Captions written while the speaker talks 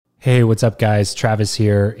Hey, what's up guys? Travis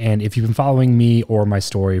here. And if you've been following me or my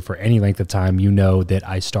story for any length of time, you know that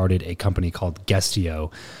I started a company called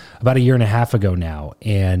Guestio about 1.5 years ago now.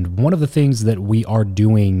 And one of the things that we are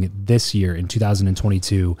doing this year in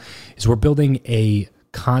 2022 is we're building a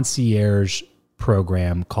concierge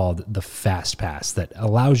program called the Fast Pass that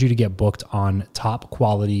allows you to get booked on top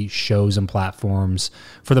quality shows and platforms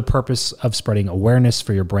for the purpose of spreading awareness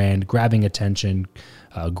for your brand, grabbing attention,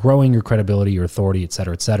 growing your credibility, your authority, et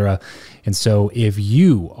cetera, et cetera. And so if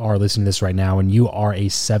you are listening to this right now and you are a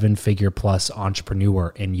 7-figure plus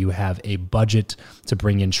entrepreneur and you have a budget to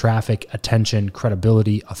bring in traffic, attention,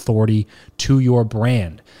 credibility, authority to your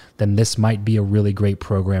brand, then this might be a really great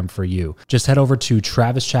program for you. Just head over to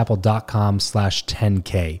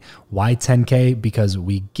travischappell.com/10K. Why 10K? Because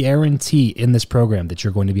we guarantee in this program that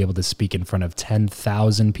you're going to be able to speak in front of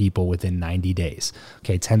 10,000 people within 90 days.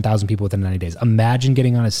 Okay, 10,000 people within 90 days. Imagine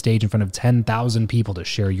getting on a stage in front of 10,000 people to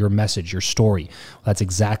share your message, your story. Well, that's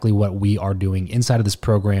exactly what we are doing inside of this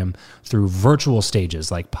program through virtual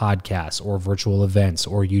stages like podcasts or virtual events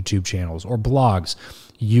or YouTube channels or blogs.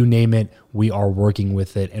 You name it, we are working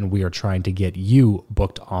with it and we are trying to get you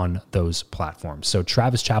booked on those platforms. So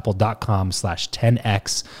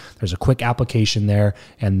travischappell.com/10X. There's a quick application there.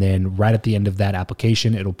 And then right at the end of that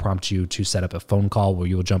application, it'll prompt you to set up a phone call where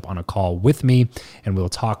you'll jump on a call with me and we'll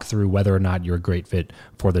talk through whether or not you're a great fit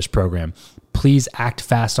for this program. Please act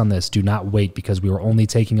fast on this. Do not wait because we are only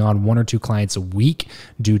taking on 1 or 2 clients a week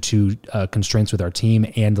due to constraints with our team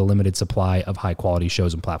and the limited supply of high quality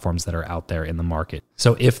shows and platforms that are out there in the market.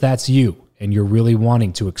 So if that's you and you're really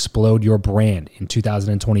wanting to explode your brand in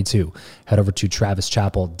 2022, head over to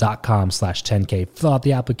travischappell.com/10K, fill out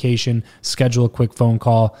the application, schedule a quick phone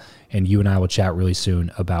call, and you and I will chat really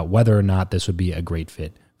soon about whether or not this would be a great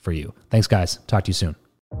fit for you. Thanks guys. Talk to you soon.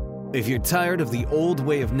 If you're tired of the old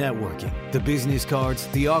way of networking, the business cards,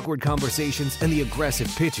 the awkward conversations, and the aggressive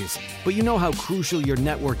pitches, but you know how crucial your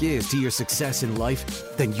network is to your success in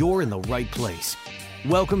life, then you're in the right place.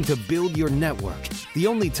 Welcome to Build Your Network, the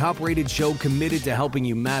only top-rated show committed to helping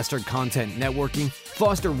you master content networking,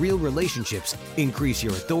 foster real relationships, increase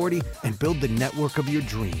your authority, and build the network of your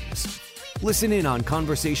dreams. Listen in on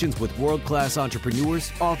conversations with world-class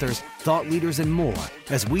entrepreneurs, authors, thought leaders, and more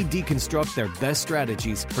as we deconstruct their best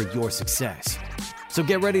strategies for your success. So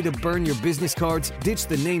get ready to burn your business cards, ditch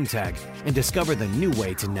the name tag, and discover the new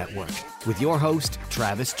way to network with your host,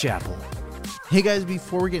 Travis Chappell. Hey guys,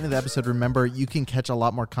 before we get into the episode, remember you can catch a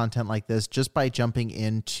lot more content like this just by jumping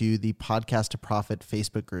into the Podcast to Profit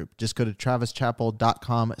Facebook group. Just go to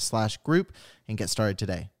travischappell.com/group and get started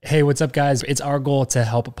today. Hey, what's up guys? It's our goal to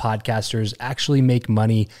help podcasters actually make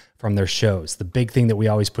money from their shows. The big thing that we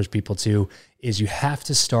always push people to is you have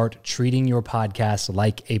to start treating your podcast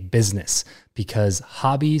like a business because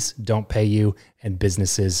hobbies don't pay you and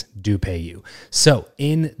businesses do pay you. So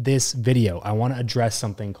in this video, I want to address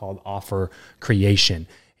something called offer creation.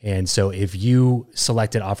 And so if you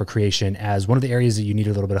selected offer creation as one of the areas that you need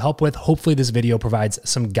a little bit of help with, hopefully this video provides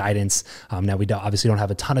some guidance. Now we obviously don't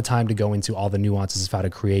have a ton of time to go into all the nuances of how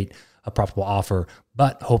to create a profitable offer,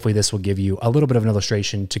 but hopefully this will give you a little bit of an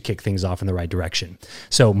illustration to kick things off in the right direction.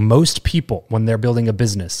 So most people, when they're building a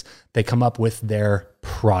business, they come up with their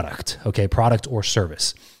product, okay, product or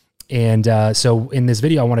service. And so in this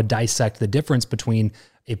video, I want to dissect the difference between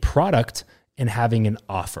a product and having an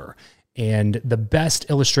offer. And the best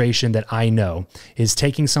illustration that I know is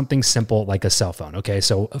taking something simple like a cell phone. Okay,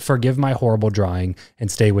 so forgive my horrible drawing and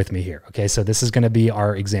stay with me here. Okay, so this is going to be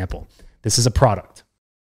our example. This is a product.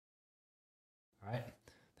 All right,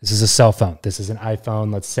 this is a cell phone. This is an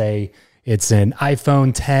iPhone. Let's say it's an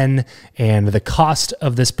iPhone 10 and the cost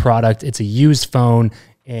of this product, it's a used phone.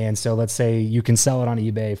 And so let's say you can sell it on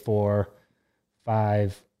eBay for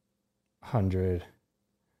 $500.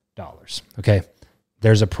 Okay,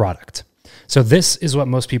 there's a product. So this is what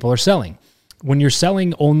most people are selling. When you're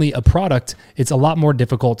selling only a product, it's a lot more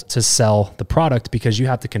difficult to sell the product because you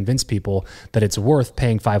have to convince people that it's worth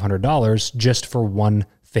paying $500 just for one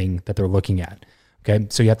thing that they're looking at. Okay,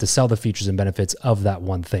 so you have to sell the features and benefits of that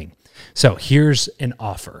one thing. So here's an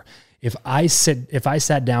offer. If I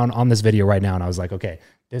sat down on this video right now and I was like, okay,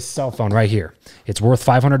 this cell phone right here, it's worth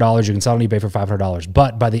 $500. You can sell it on eBay for $500.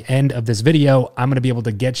 But by the end of this video, I'm going to be able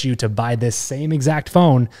to get you to buy this same exact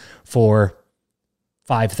phone for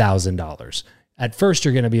 $5,000. At first,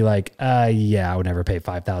 you're going to be like, yeah, I would never pay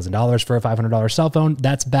 $5,000 for a $500 cell phone.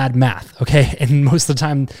 That's bad math, okay? And most of the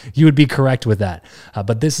time, you would be correct with that.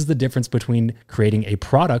 But this is the difference between creating a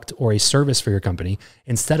product or a service for your company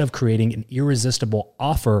instead of creating an irresistible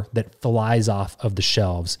offer that flies off of the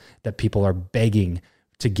shelves that people are begging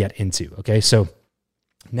to get into, okay? So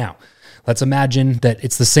Now, let's imagine that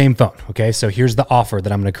it's the same phone, okay? So here's the offer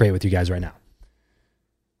that I'm going to create with you guys right now.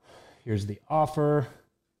 Here's the offer.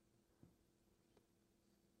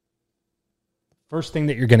 First thing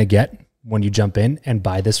that you're going to get when you jump in and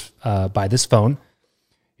buy this phone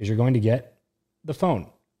is you're going to get the phone.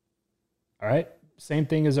 All right? Same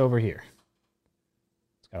thing as over here.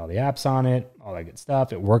 It's got all the apps on it, all that good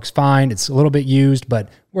stuff. It works fine. It's a little bit used, but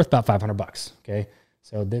worth about $500, okay?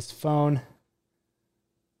 So this phone,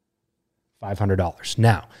 $500.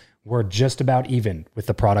 Now, we're just about even with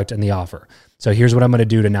the product and the offer. So here's what I'm going to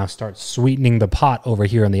do to now start sweetening the pot over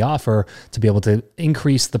here in the offer to be able to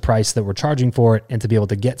increase the price that we're charging for it and to be able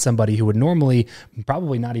to get somebody who would normally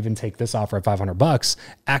probably not even take this offer at $500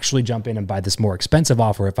 actually jump in and buy this more expensive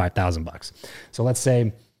offer at $5,000. So let's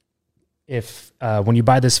say if when you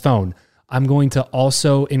buy this phone, I'm going to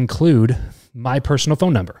also include my personal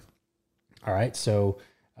phone number. All right, so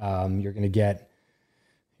you're going to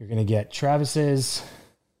get Travis's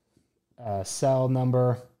cell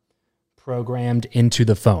number programmed into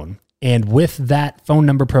the phone. And with that phone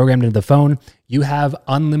number programmed into the phone, you have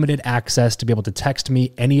unlimited access to be able to text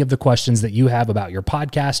me any of the questions that you have about your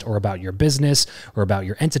podcast or about your business or about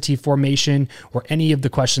your entity formation or any of the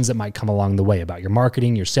questions that might come along the way about your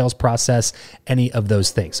marketing, your sales process, any of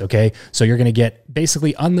those things, okay? So you're going to get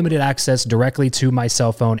basically unlimited access directly to my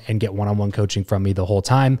cell phone and get one-on-one coaching from me the whole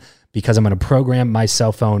time, because I'm going to program my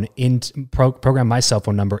cell phone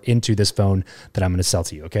number into this phone that I'm going to sell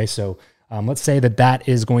to you. Okay. So let's say that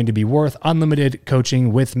is going to be worth unlimited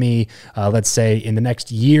coaching with me. Let's say in the next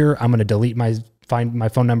year, I'm going to delete my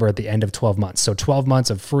phone number at the end of 12 months. So 12 months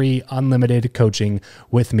of free, unlimited coaching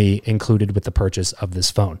with me included with the purchase of this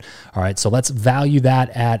phone. All right. So let's value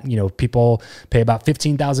that at, people pay about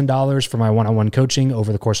 $15,000 for my one-on-one coaching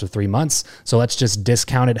over the course of 3 months. So let's just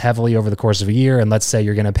discount it heavily over the course of a year. And let's say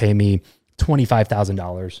you're going to pay me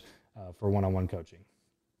 $25,000 for one-on-one coaching.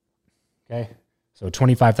 Okay. So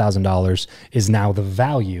 $25,000 is now the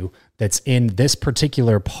value that's in this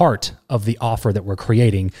particular part of the offer that we're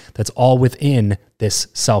creating. That's all within this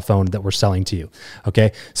cell phone that we're selling to you.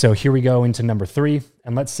 Okay. So here we go into number 3.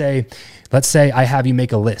 And let's say I have you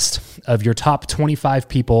make a list of your top 25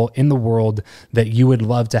 people in the world that you would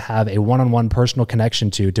love to have a one-on-one personal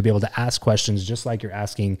connection to be able to ask questions just like you're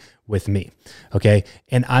asking with me. Okay.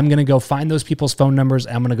 And I'm going to go find those people's phone numbers.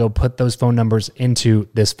 I'm going to go put those phone numbers into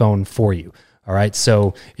this phone for you. All right.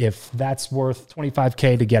 So if that's worth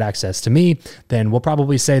 $25K to get access to me, then we'll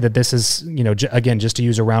probably say that this is, again, just to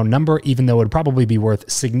use a round number, even though it would probably be worth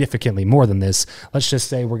significantly more than this. Let's just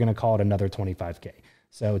say we're going to call it another $25K.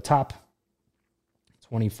 So top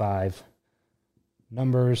 25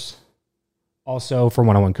 numbers also for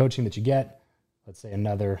one-on-one coaching that you get. Let's say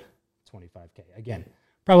another $25K. Again,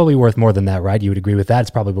 probably worth more than that, right? You would agree with that.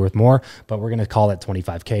 It's probably worth more, but we're going to call it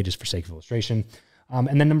 $25K just for sake of illustration.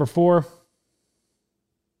 And then number 4,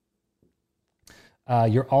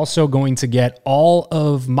 you're also going to get all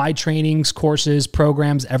of my trainings, courses,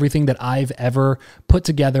 programs, everything that I've ever put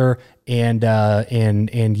together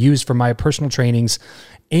and used for my personal trainings.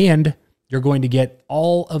 And you're going to get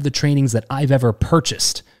all of the trainings that I've ever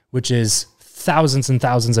purchased, which is thousands and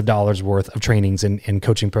thousands of dollars worth of trainings and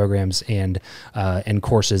coaching programs and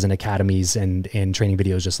courses and academies and training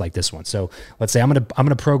videos just like this one. So let's say I'm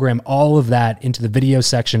gonna program all of that into the video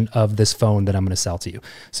section of this phone that I'm gonna sell to you.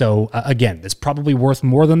 So again, it's probably worth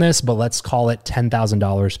more than this, but let's call it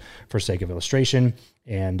 $10,000 for sake of illustration.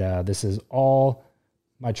 And this is all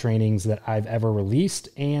my trainings that I've ever released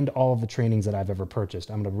and all of the trainings that I've ever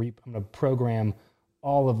purchased. I'm gonna program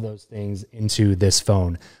all of those things into this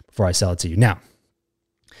phone before I sell it to you. Now,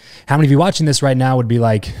 how many of you watching this right now would be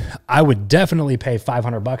like, I would definitely pay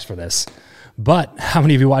 $500 for this? But how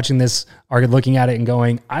many of you watching this are looking at it and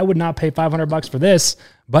going, I would not pay $500 for this,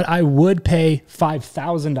 but I would pay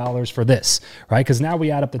 $5,000 for this, right? Because now we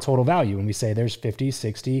add up the total value and we say there's 50,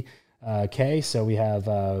 60, K. So we have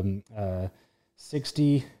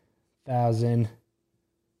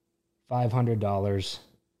 $60,500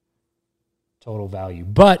 total value.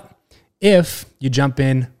 But if you jump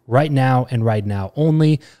in right now and right now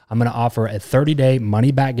only, I'm going to offer a 30-day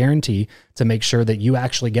money-back guarantee to make sure that you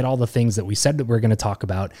actually get all the things that we said that we're going to talk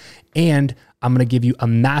about. And I'm going to give you a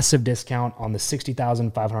massive discount on the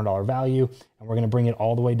 $60,500 value. And we're going to bring it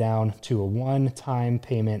all the way down to a one-time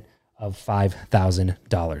payment of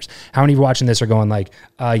 $5,000. How many of you watching this are going like,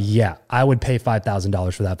 yeah, I would pay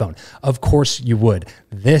 $5,000 for that phone? Of course you would.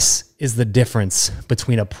 This is the difference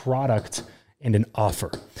between a product and an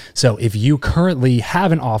offer. So if you currently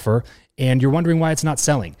have an offer and you're wondering why it's not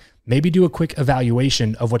selling, maybe do a quick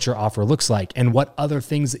evaluation of what your offer looks like and what other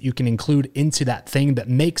things that you can include into that thing that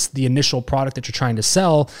makes the initial product that you're trying to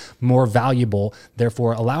sell more valuable,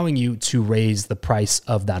 therefore allowing you to raise the price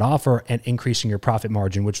of that offer and increasing your profit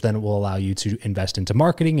margin, which then will allow you to invest into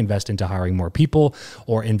marketing, invest into hiring more people,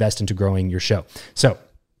 or invest into growing your show. So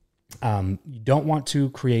you don't want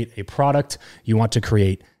to create a product, you want to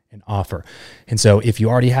create an offer. And so if you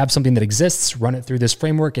already have something that exists, run it through this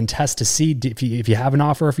framework and test to see if you have an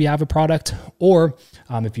offer, if you have a product, or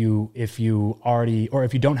if you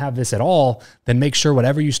don't have this at all, then make sure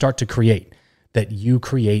whatever you start to create, that you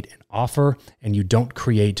create an offer and you don't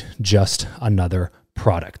create just another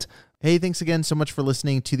product. Hey, thanks again so much for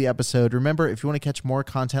listening to the episode. Remember, if you want to catch more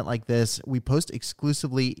content like this, we post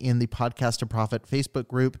exclusively in the Podcast to Profit Facebook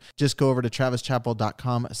group. Just go over to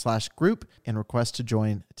travischappell.com/group and request to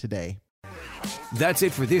join today. That's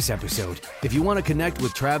it for this episode. If you want to connect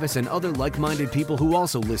with Travis and other like-minded people who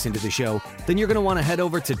also listen to the show, then you're going to want to head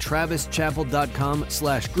over to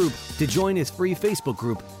travischappell.com/group to join his free Facebook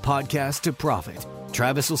group, Podcast to Profit.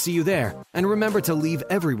 Travis will see you there. And remember to leave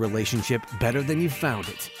every relationship better than you found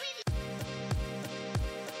it.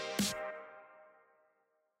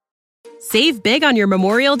 Save big on your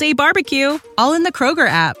Memorial Day barbecue, all in the Kroger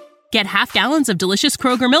app. Get half gallons of delicious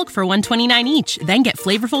Kroger milk for $1.29 each. Then get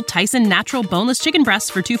flavorful Tyson natural boneless chicken breasts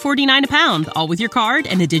for $2.49 a pound, all with your card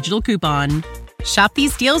and a digital coupon. Shop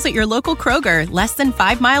these deals at your local Kroger, less than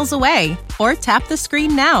 5 miles away. Or tap the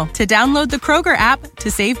screen now to download the Kroger app to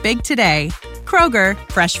save big today. Kroger,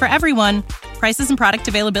 fresh for everyone. Prices and product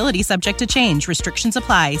availability subject to change. Restrictions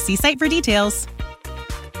apply. See site for details.